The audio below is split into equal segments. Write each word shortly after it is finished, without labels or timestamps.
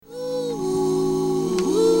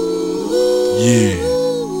Yeah.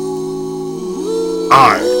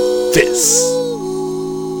 I'm Fizt.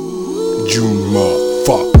 June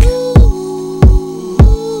motherfucking.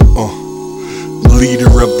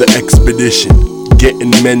 Leader of the expedition.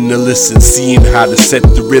 Getting men to listen, seeing how to set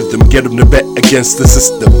the rhythm, get them to bet against the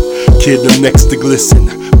system. Kid, I'm next to glisten,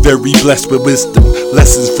 very blessed with wisdom.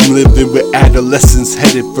 Lessons from living with adolescents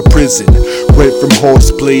headed for prison. Went from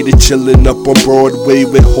horseplay to chilling up on Broadway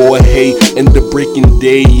with Jorge and the breaking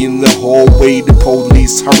day in the hallway to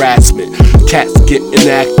police harassment. Cats getting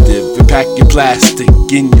active and packing plastic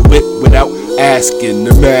in your whip without asking.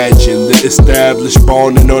 Imagine the established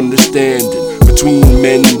bond and understanding between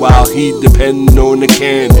men while he depend on the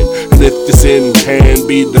cannon. And if it's in hand,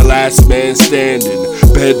 be the last man standing.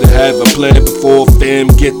 Better have a plan before fam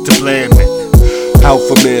get to blamming.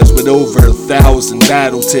 Alpha males with over 1,000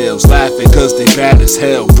 battle tales, laughing cause they bad as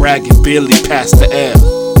hell, bragging barely past the L.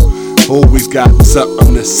 Always got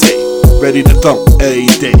something to say, ready to thump every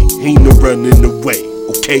day, ain't no running away,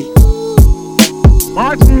 okay?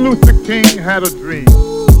 Martin Luther King had a dream,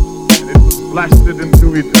 and it was blasted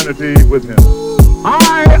into eternity with him.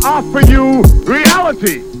 I offer you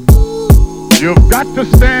reality. You've got to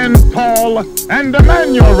stand tall and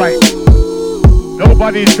demand your rights.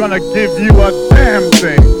 Nobody's gonna give you a damn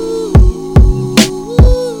thing.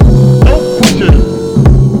 No pushes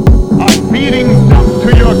are feeding junk to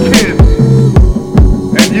your kids,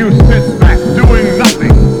 and you sit back doing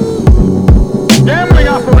nothing. Gambling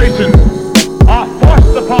operations are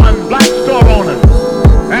forced upon black store owners,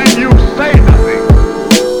 and you say nothing.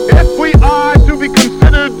 If we are to be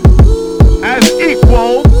considered as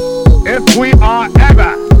equal, if we are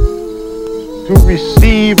ever to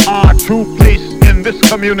receive our true place in this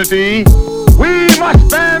community, we must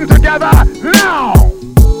stand together now!